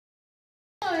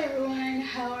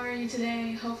doing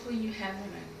today? Hopefully you having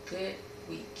a good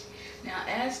week. Now,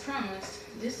 as promised,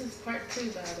 this is part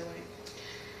 2, by the way.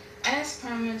 As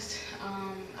promised,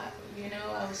 I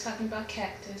was talking about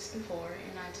cactus before,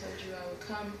 and I told you I would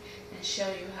come and show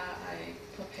you how I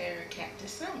prepare a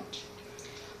cactus sandwich.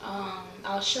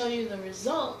 I'll show you the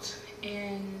result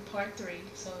in part 3,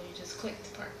 so you just click to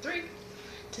part 3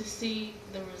 to see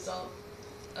the result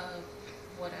of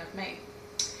what I've made.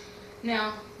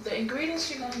 Now, the ingredients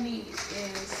you're going to need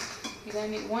is, you're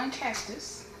going to need 1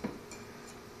 cactus,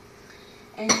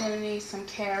 and you're going to need some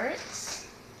carrots.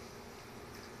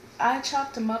 I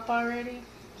chopped them up already,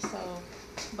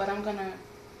 but I'm going to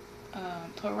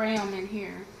puree them in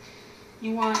here.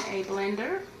 You want a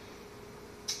blender,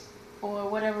 or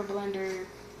whatever blender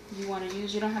you want to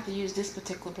use. You don't have to use this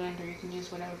particular blender. You can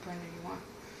use whatever blender you want.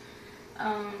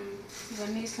 You're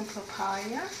going to need some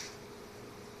papaya.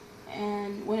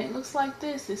 And when it looks like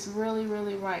this, it's really,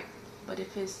 really ripe. But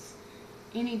if it's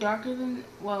any darker than,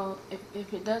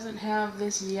 if it doesn't have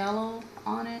this yellow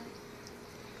on it,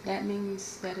 that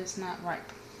means that it's not ripe.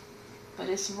 But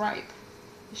it's ripe.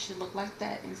 It should look like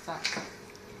that inside.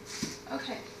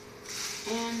 Okay.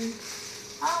 And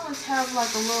I always have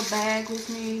like a little bag with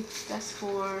me. That's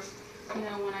for,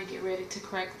 when I get ready to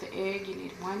crack the egg. You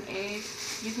need 1 egg.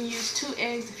 You can use 2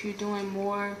 eggs if you're doing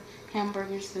more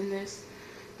hamburgers than this.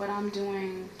 But I'm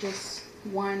doing just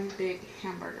 1 big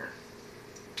hamburger.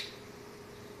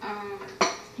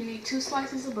 You need 2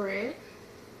 slices of bread.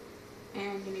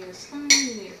 And you need a spoon,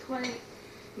 you need a plate.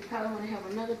 You probably want to have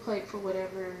another plate for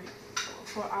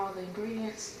all the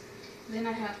ingredients. Then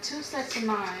I have 2 sets of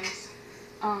knives.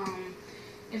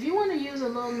 If you want to use a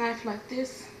little knife like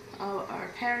this, or a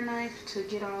pair knife to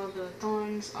get all the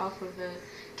thorns off of the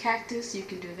cactus, you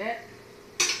can do that.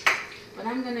 But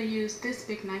I'm going to use this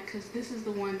big knife because this is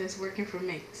the one that's working for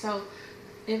me. So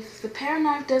if the pair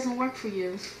knife doesn't work for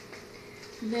you,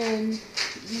 then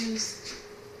use,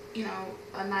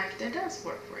 a knife that does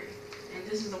work for you. And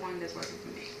this is the one that's working for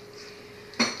me.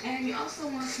 And you also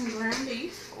want some ground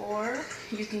beef, or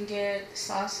you can get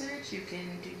sausage. You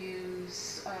can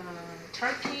use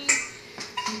turkey.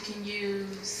 You can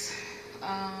use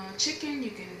chicken.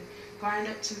 You can grind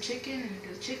up some chicken and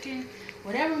do chicken.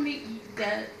 Whatever meat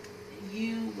that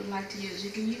you would like to use. You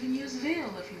can even use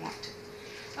veal if you want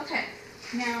to. Okay,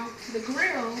 now the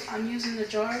grill, I'm using the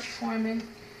George Foreman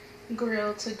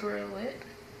grill to grill it.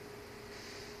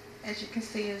 As you can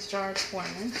see, it's George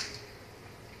Foreman.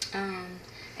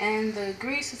 And the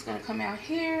grease is going to come out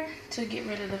here to get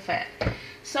rid of the fat.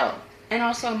 So, and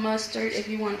also mustard, if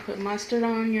you want to put mustard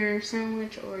on your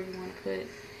sandwich, or you want to put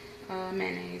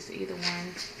mayonnaise, either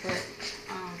one. But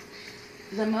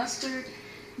the mustard,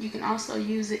 you can also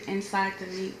use it inside the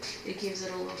meat. It gives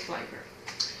it a little flavor.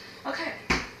 Okay,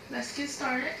 let's get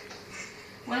started.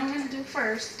 What I'm going to do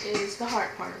first is the hard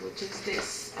part, which is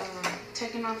this,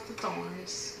 taking off the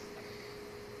thorns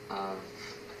of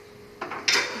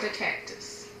the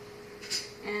cactus.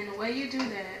 And the way you do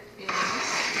that is,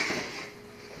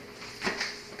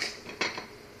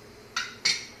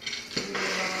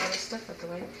 move all the stuff out the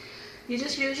way. You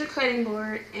just use your cutting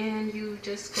board and you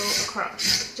just go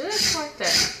across, just like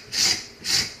that.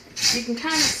 You can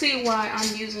kind of see why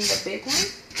I'm using the big one,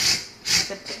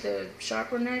 the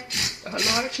sharper knife, a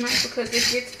large knife, because it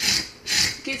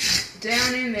gets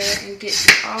down in there and gets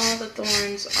all the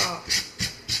thorns off.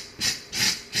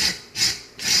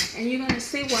 And you're going to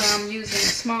see why I'm using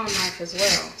a small knife as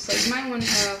well. So you might want to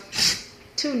have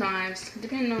 2 knives,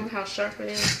 depending on how sharp it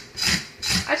is.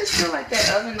 I just feel like that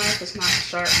other knife is not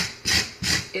sharp.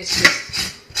 It's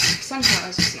just, somehow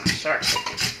it's just not sharp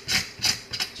enough.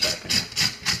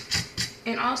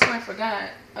 And also, I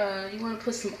forgot, you want to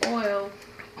put some oil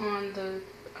on the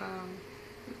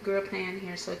grill pan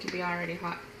here so it can be already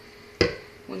hot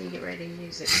when you get ready to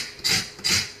use it.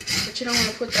 But you don't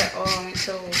want to put that oil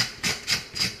until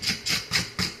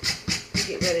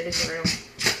you get ready to grill.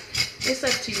 It's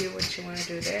up to you what you want to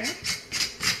do there.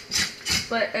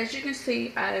 But as you can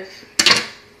see, I've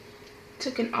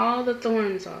taken all the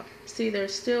thorns off. See,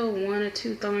 there's still 1 or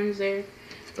 2 thorns there,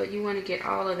 but you want to get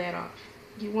all of that off.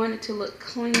 You want it to look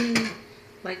clean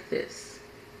like this.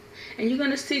 And you're going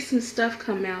to see some stuff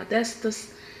come out. That's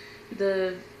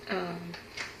the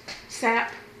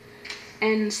sap.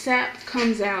 And sap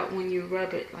comes out when you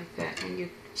rub it like that. When you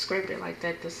scrape it like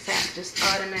that, the sap just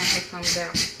automatically comes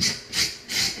out.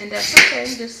 And that's okay.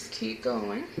 Just keep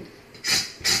going.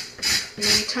 And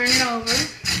then you turn it over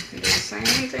and do the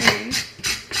same thing.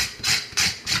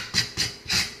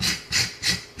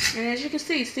 And as you can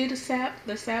see the sap?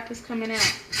 The sap is coming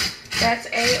out. That's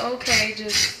a-okay. You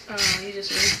just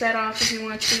rinse that off if you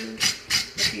want to.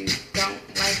 If you don't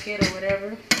like it or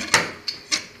whatever.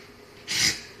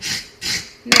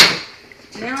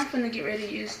 Now I'm going to get ready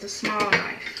to use the small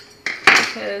knife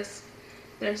because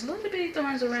there's little bitty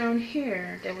thorns around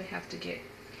here that we have to get.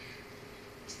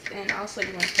 And also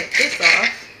you want to cut this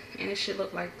off, and it should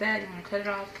look like that. You want to cut it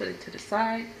off, put it to the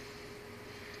side.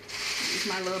 Use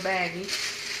my little baggie.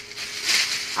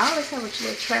 I always have a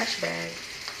little trash bag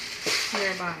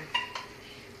nearby.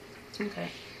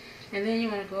 Okay, and then you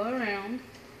want to go around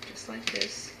just like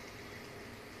this.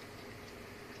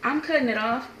 I'm cutting it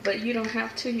off, but you don't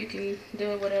have to. You can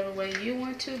do it whatever way you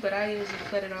want to, but I usually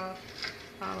cut it off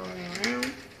all the way around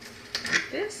like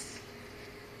this.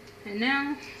 And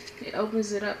now it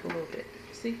opens it up a little bit.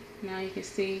 See? Now you can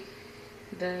see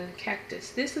the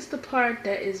cactus. This is the part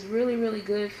that is really, really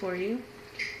good for you.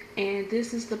 And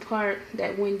this is the part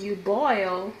that when you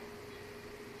boil,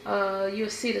 you'll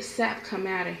see the sap come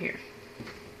out of here.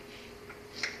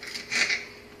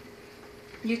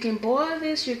 You can boil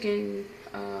this, you can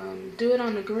do it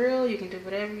on the grill, you can do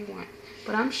whatever you want.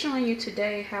 But I'm showing you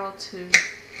today how to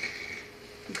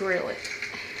grill it.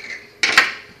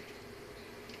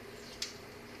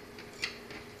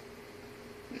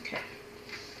 Okay.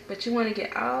 But you want to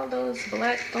get all those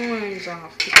black thorns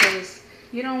off because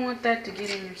you don't want that to get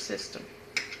in your system.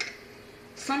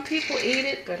 Some people eat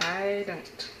it, but I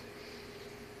don't.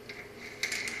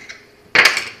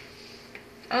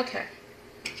 Okay.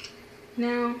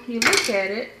 Now you look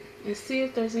at it and see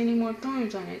if there's any more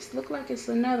thorns on it. It looks like it's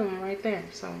another one right there.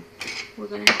 So we're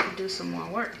going to have to do some more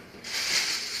work.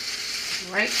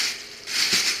 Right?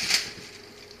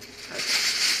 Okay.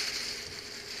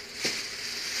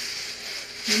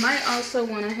 You might also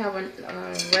want to have a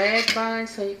rag by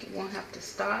so you won't have to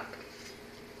stop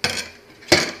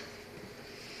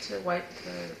to wipe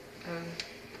the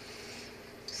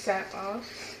sap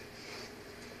off.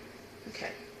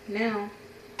 Okay, now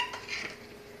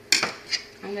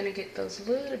I'm going to get those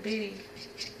little bitty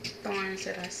thorns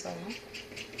that I saw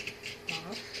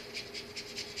off.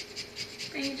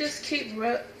 And you just keep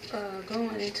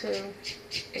going until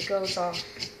it goes off.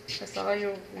 That's all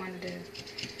you want to do.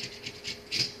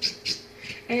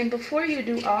 And before you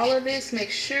do all of this, make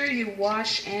sure you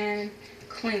wash and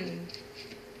clean.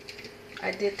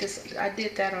 I did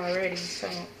that already, so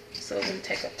it didn't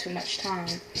take up too much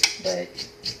time. But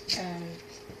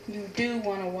you do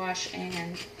want to wash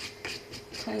and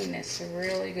clean this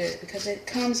really good because it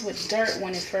comes with dirt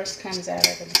when it first comes out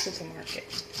of the supermarket.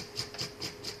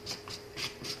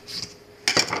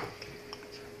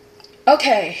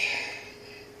 Okay,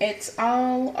 it's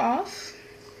all off,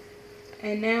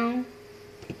 and now,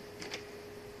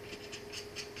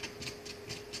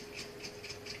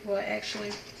 well,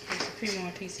 actually there's a few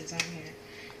more pieces on here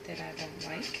that I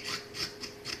don't like,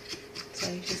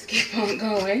 so you just keep on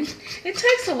going. It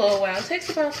takes a little while. It takes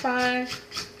about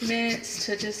 5 minutes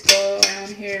to just go around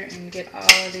here and get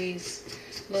all of these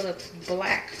little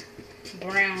black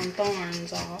brown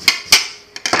thorns off.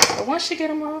 But once you get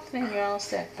them off, then you're all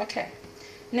set. Okay,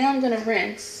 now I'm going to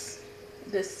rinse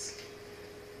this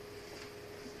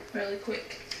really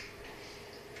quick.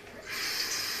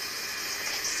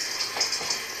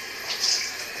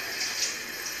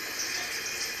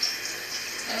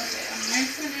 Okay, I'm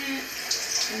rinsing it,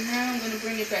 and now I'm going to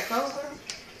bring it back over.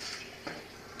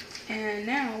 And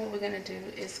now what we're going to do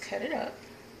is cut it up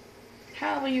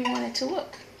however you want it to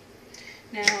look.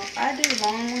 Now, I do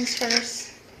long ones first.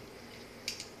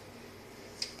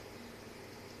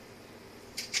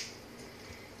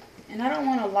 And I don't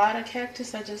want a lot of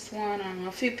cactus, I just want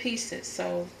a few pieces.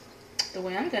 So the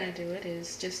way I'm going to do it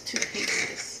is just 2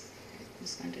 pieces. I'm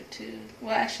just going to do 2,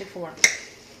 well actually 4.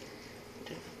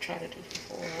 Try to do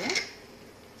 4.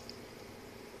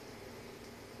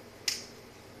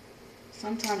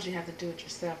 Sometimes you have to do it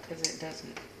yourself because it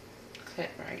doesn't cut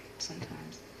right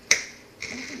sometimes.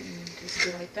 Just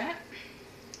do like that.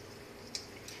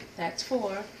 That's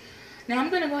 4. Now I'm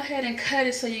going to go ahead and cut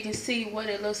it so you can see what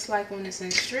it looks like when it's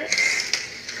in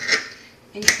strips.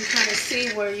 And you can kind of see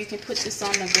where you can put this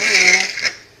on the grill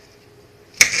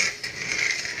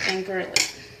and grill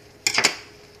it.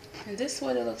 And this is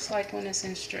what it looks like when it's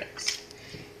in strips.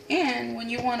 And when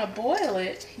you want to boil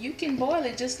it, you can boil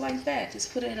it just like that.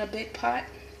 Just put it in a big pot.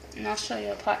 And I'll show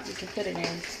you a pot you can put it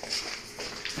in.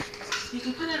 You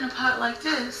can put it in a pot like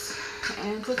this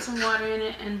and put some water in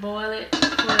it and boil it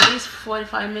for at least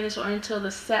 45 minutes or until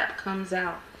the sap comes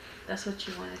out. That's what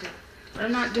you want to do. But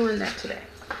I'm not doing that today.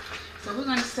 So we're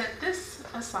going to set this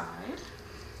aside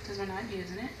because we're not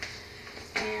using it.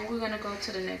 And we're going to go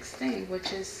to the next thing,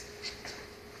 which is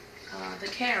the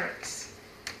carrots.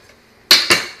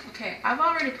 Okay, I've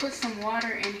already put some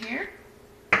water in here.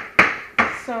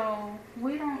 So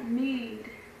we don't need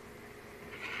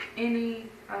any,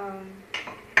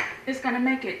 it's going to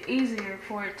make it easier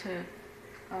for it to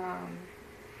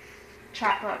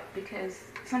chop up, because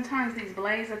sometimes these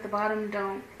blades at the bottom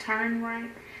don't turn right.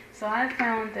 So I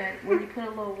found that when you put a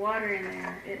little water in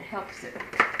there, it helps it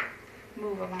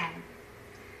move along.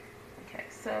 Okay,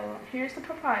 so here's the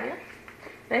papaya.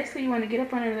 Basically, you want to get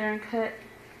up under there and cut,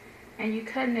 and you're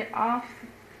cutting it off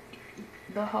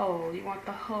the hole. You want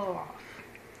the hole off.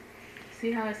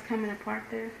 See how it's coming apart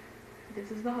there? This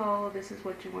is the hole. This is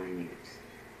what you want to use.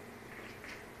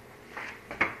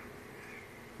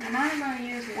 And I'm going to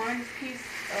use one piece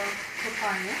of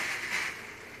papaya.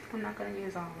 I'm not going to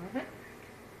use all of it.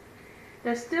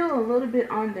 There's still a little bit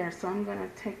on there, so I'm going to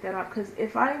take that out, because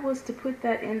if I was to put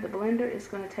that in the blender, it's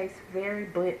going to taste very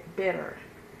bitter.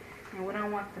 And we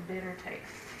don't want the bitter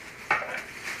taste.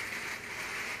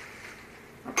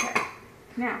 Okay,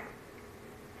 now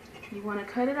you want to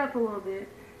cut it up a little bit.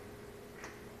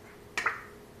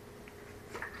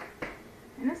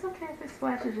 And it's okay if it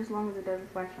splashes, as long as it doesn't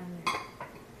splash on you.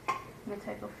 I'm going to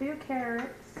take a few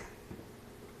carrots.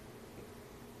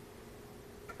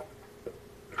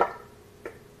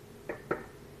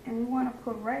 And we want to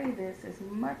puree this as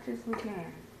much as we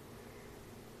can,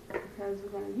 because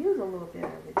we're going to use a little bit of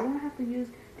it. You don't have to use,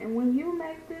 and when you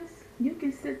make this, you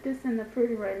can sit this in the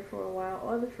refrigerator for a while,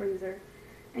 or the freezer,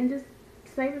 and just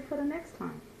save it for the next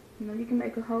time. You know, you can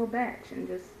make a whole batch and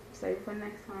just save it for the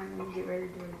next time when you get ready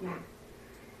to do it again.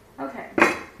 Okay,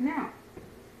 now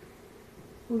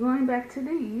we're going back to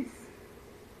these.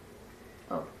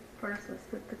 Oh, first let's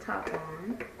put the top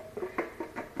on.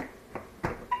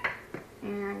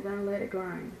 And I'm going to let it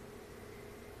grind.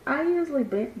 I usually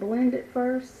blend it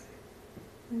first.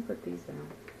 Let me put these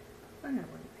down. I got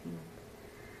one hand.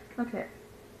 Okay.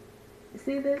 You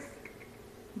see this?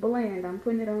 Blend. I'm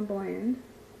putting it on blend.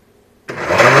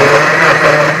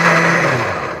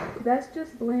 That's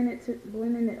just blending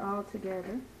it all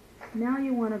together. Now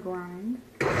you want to grind.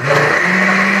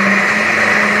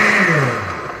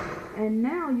 And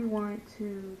now you want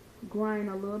to grind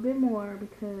a little bit more,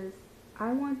 because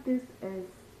I want this as,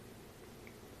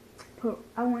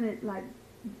 I want it like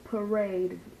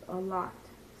pureed a lot.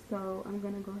 So I'm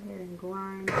going to go ahead and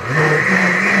grind.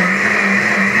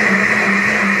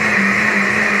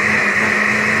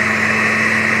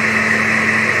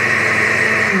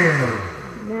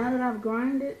 Now that I've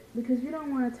grinded, because you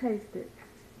don't want to taste it.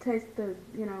 Taste the,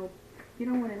 you know, you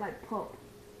don't want it like pulp.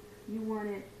 You want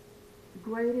it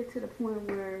grated to the point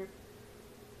where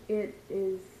it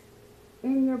is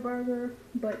in your burger,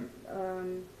 but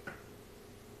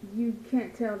you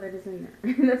can't tell that it's in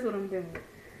there. That's what I'm doing.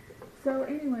 So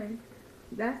anyway,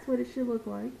 that's what it should look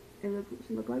like. It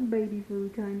should look like baby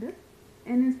food, kinda.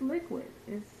 And it's liquid.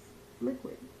 It's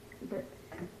liquid. But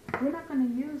we're not going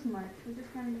to use much. We're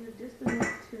just going to use just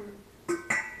enough to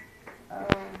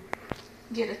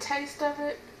get a taste of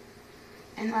it.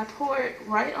 And I pour it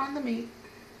right on the meat.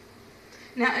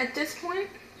 Now at this point,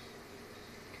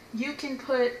 you can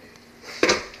put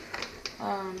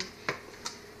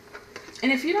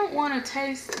and if you don't want to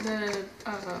taste the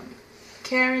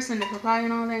carrots and the papaya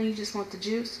and all that, and you just want the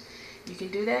juice, you can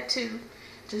do that too.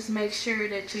 Just make sure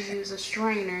that you use a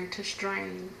strainer to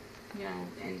strain, you know,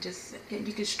 and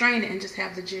you can strain it and just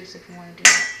have the juice if you want to do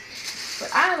that.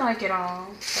 But I like it all,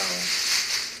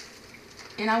 so,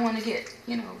 and I want to get,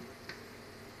 you know,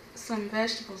 some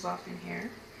vegetables off in here.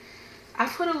 I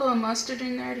put a little mustard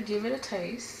in there to give it a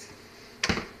taste.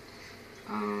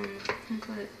 I'm going to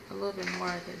put a little bit more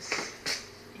of this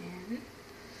in.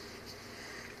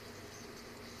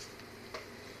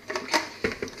 Okay.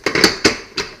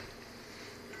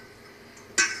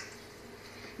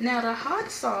 Now the hot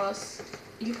sauce,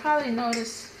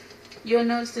 you'll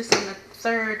notice this in the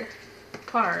third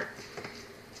part.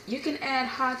 You can add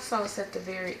hot sauce at the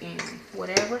very end.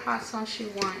 Whatever hot sauce you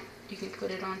want, you can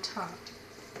put it on top.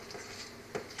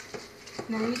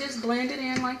 Now you just blend it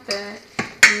in like that.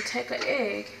 And you take an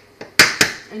egg,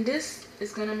 and this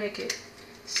is going to make it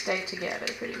stay together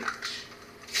pretty much.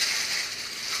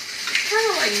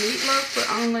 Kind of like meatloaf, but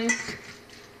only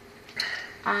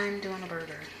I'm doing a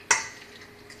burger.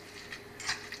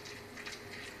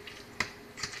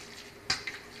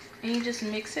 And you just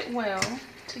mix it well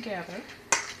together,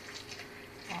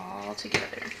 all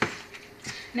together.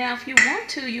 Now if you want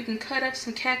to, you can cut up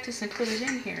some cactus and put it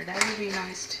in here. That would be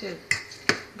nice too.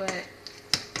 But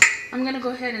I'm going to go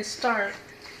ahead and start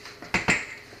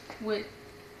with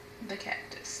the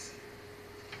cactus.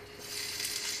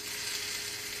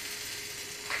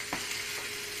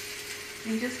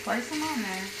 And just place them on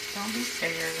there. Don't be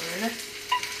scared.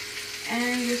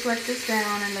 And just let this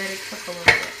down and let it cook a little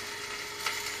bit.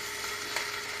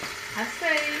 I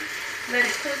say let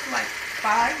it cook like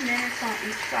 5 minutes on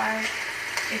each side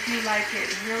if you like it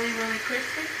really, really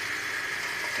crispy.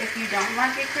 If you don't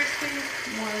like it crispy,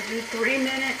 you want to do 3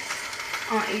 minutes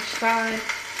on each side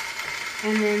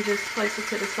and then just place it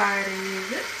to the side and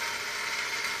use it.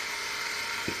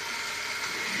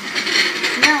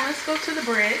 Now let's go to the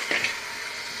bread.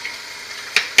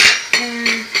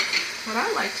 And what I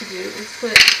like to do is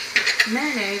put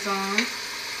mayonnaise on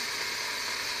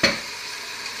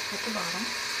at the bottom.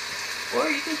 Or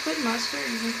you can put mustard,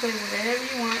 you can put whatever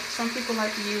you want. Some people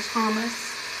like to use hummus.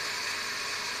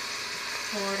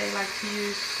 Or they like to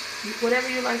use, whatever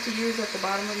you like to use at the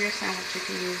bottom of your sandwich, you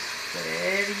can use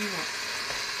whatever you want.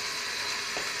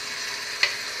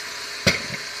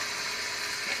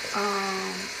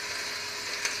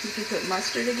 You can put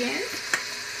mustard again.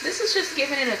 This is just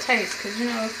giving it a taste, because you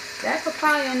know, that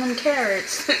papaya and them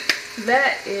carrots,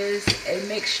 that is a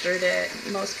mixture that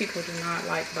most people do not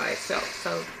like by itself.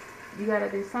 So you gotta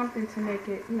do something to make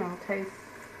it, you know, taste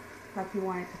like you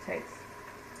want it to taste.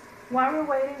 While we're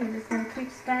waiting, we're just gonna keep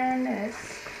stirring this.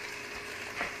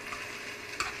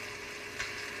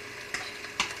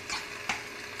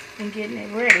 And getting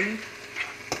it ready.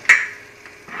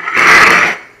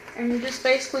 And you just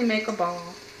basically make a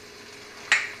ball.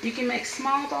 You can make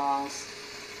small balls,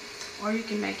 or you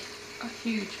can make a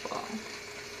huge ball.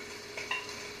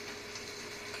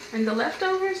 And the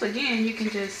leftovers, again, you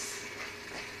can just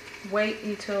wait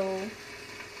until,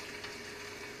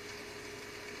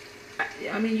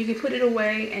 I mean, you can put it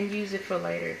away and use it for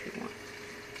later if you want.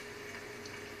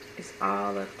 It's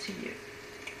all up to you.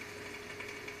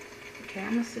 Okay,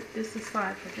 I'm going to set this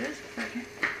aside for just a second.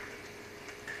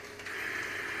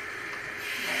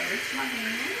 There's my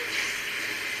hand.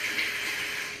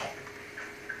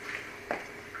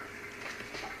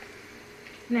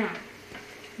 Now,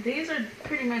 these are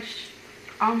pretty much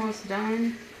almost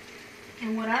done.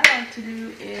 And what I like to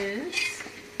do is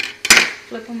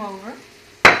flip them over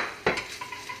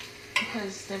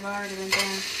because they've already been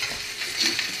done.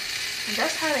 And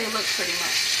that's how they look pretty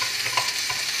much.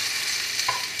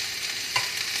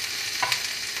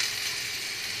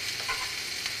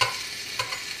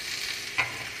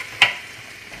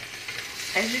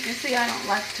 As you can see, I don't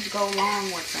like to go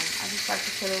long with them. I just like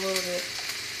to put a little bit,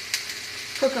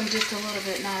 cook them just a little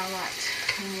bit, not a lot.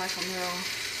 I don't like them real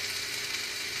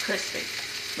crispy.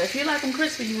 But if you like them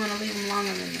crispy, you want to leave them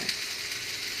longer than this.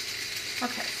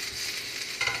 Okay.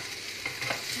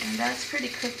 And that's pretty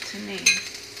cooked to me. I'm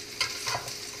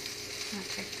going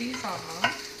to take these off.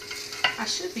 I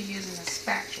should be using a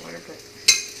spatula, but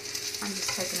I'm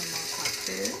just taking them off like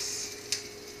this.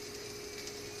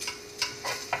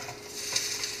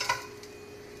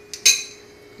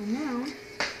 And now,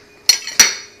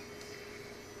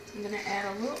 I'm going to add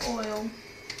a little oil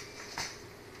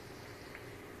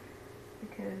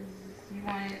because you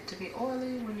want it to be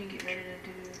oily when you get ready to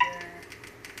do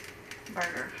the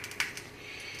burger.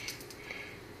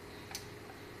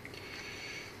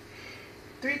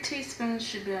 3 teaspoons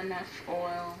should be enough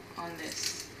oil on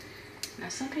this. Now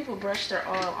some people brush their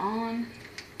oil on.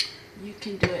 You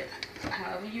can do it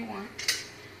however you want.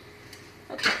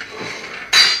 Okay.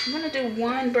 I'm going to do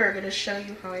one burger to show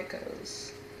you how it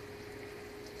goes.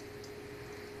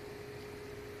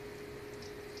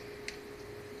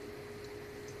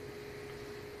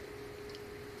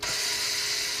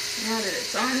 Now that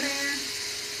it's on there,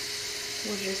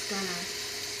 we're just going to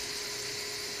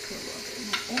put a little bit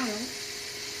more oil.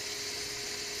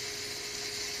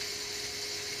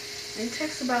 It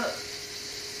takes about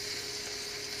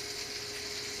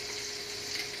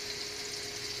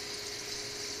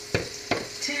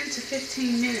 10 to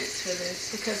 15 minutes for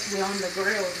this because we're on the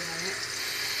grill doing it.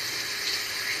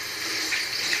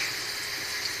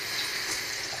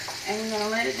 And we're going to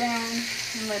let it down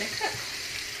and let it cook.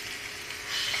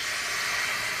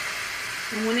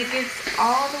 And when it gets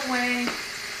all the way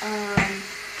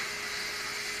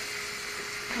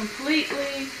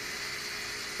completely,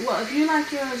 well, if you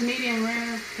like yours medium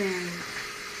rare, then,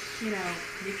 you know,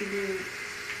 you can do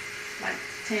like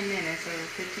 10 minutes or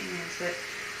 15 minutes. But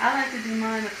I like to do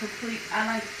mine I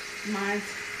like mine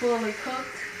fully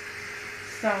cooked.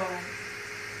 So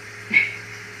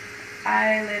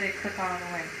I let it cook all the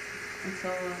way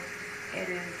until it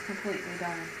is completely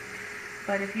done.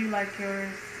 But if you like yours,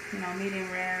 you know,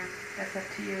 medium rare, that's up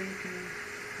to you. You can,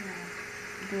 you know,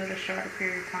 do it a shorter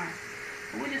period of time.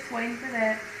 But we're just waiting for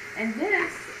that. And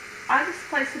this, I just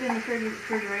place it in the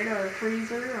refrigerator or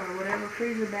freezer or whatever,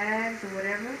 freezer bags or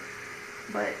whatever.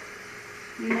 But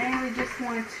you mainly just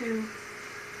want to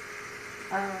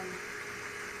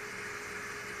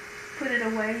put it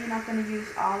away. You're not going to use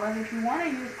all of it. If you want to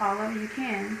use all of it, you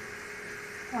can.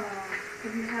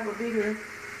 If you have a bigger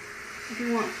If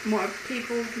you want more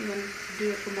people, you want to do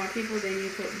it for more people, then you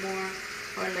put more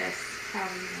or less,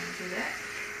 however you want to do that.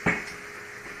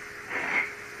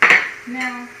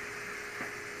 Now,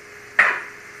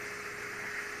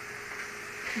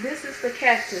 this is the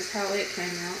cactus, how it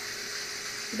came out.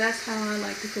 That's how I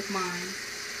like to cook mine.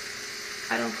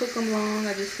 I don't cook them long,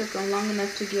 I just cook them long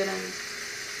enough to get them,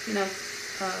 you know,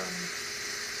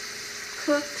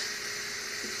 cooked.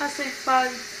 I say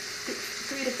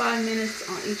 3 to 5 minutes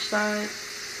on each side,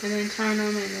 and then turn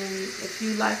them. And then if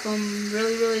you like them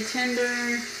really, really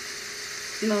tender,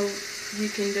 you know, you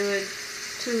can do it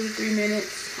 2 to 3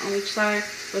 minutes on each side.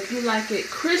 But if you like it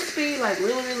crispy, like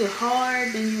really, really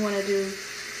hard, then you want to do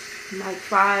like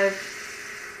 5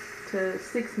 to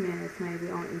 6 minutes maybe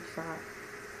on each side.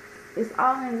 It's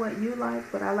all in what you like,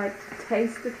 but I like to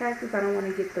taste the cactus. I don't want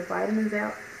to get the vitamins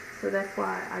out, so that's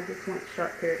why I just want a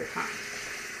short period of time.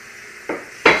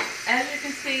 As you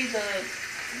can see, the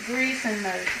grease and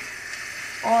the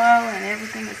oil and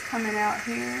everything is coming out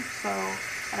here, so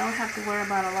I don't have to worry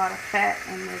about a lot of fat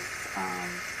in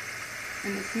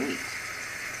this meat.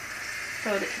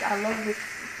 So I love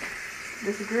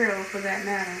this grill for that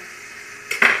matter.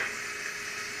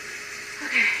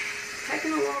 Okay,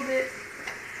 taking a little bit,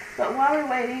 but while we're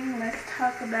waiting, let's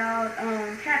talk about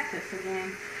cactus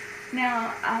again.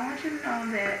 Now, I want you to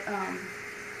know that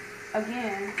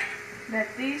again, that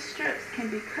these strips can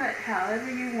be cut however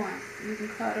you want. You can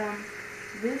cut them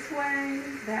this way,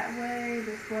 that way,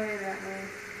 this way, that way,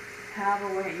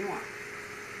 however way you want.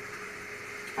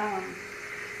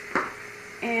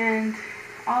 And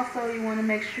also you want to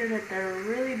make sure that they're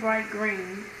really bright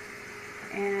green.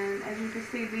 And as you can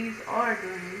see, these are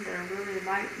green. They're really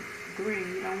light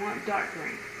green. You don't want dark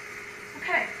green.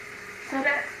 Okay, so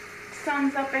that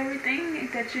sums up everything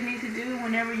that you need to do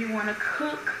whenever you want to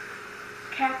cook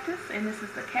cactus, and this is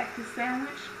the cactus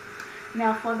sandwich.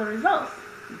 Now for the results,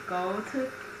 go to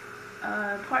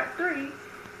part 3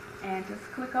 and just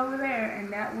click over there, and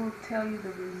that will tell you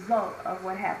the result of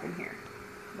what happened here.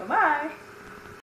 Bye-bye.